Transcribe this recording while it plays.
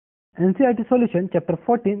NCERT solution, chapter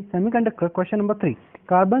 14, semiconductor, question number 3.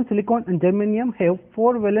 Carbon, silicon and germanium have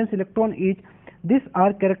 4 valence electron each. These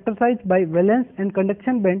are characterized by valence and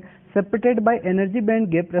conduction band separated by energy band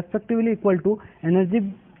gap respectively equal to energy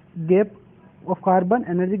gap of carbon,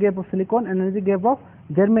 energy gap of silicon, energy gap of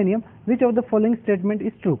germanium. Which of the following statement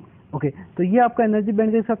is true? Okay तो ये आपका energy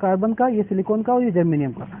band इसका carbon का, ये silicon का और ये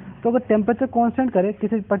germanium का। तो अगर टेम्परेचर कांस्टेंट करें,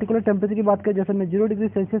 किसी पर्टिकुलर टेम्परेचर की बात करें, जैसे मैं 0 डिग्री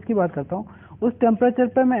सेल्सियस की बात करता हूँ, उस टेम्परेचर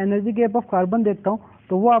पर मैं एनर्जी गैप ऑफ कार्बन देखता हूँ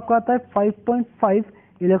तो वो आपका आता है 5.5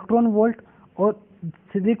 इलेक्ट्रॉन वोल्ट, और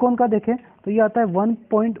सिलिकॉन का देखें तो ये आता है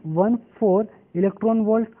 1.14 इलेक्ट्रॉन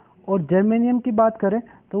वोल्ट, और जर्मेनियम की बात करें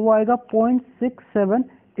तो वो आएगा 0.67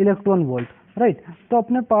 इलेक्ट्रॉन वोल्ट, राइट। तो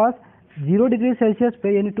अपने पास 0 डिग्री सेल्सियस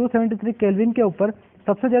पे यानी 273 केल्विन के ऊपर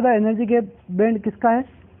सबसे ज़्यादा एनर्जी गैप बैंड किसका है?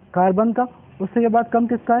 कार्बन का। उससे के बाद कम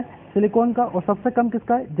किसका है? सिलिकॉन का। और सबसे कम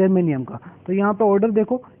किसका है? जर्मेनियम का। तो यहाँ पे ऑर्डर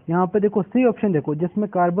देखो, यहाँ पे देखो सी ऑप्शन देखो, जिसमें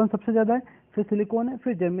कार्बन सबसे ज़्यादा है, फिर सिलिकॉन है,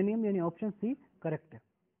 फिर जर्मेनियम, यानी ऑप्शन सी करेक्ट है।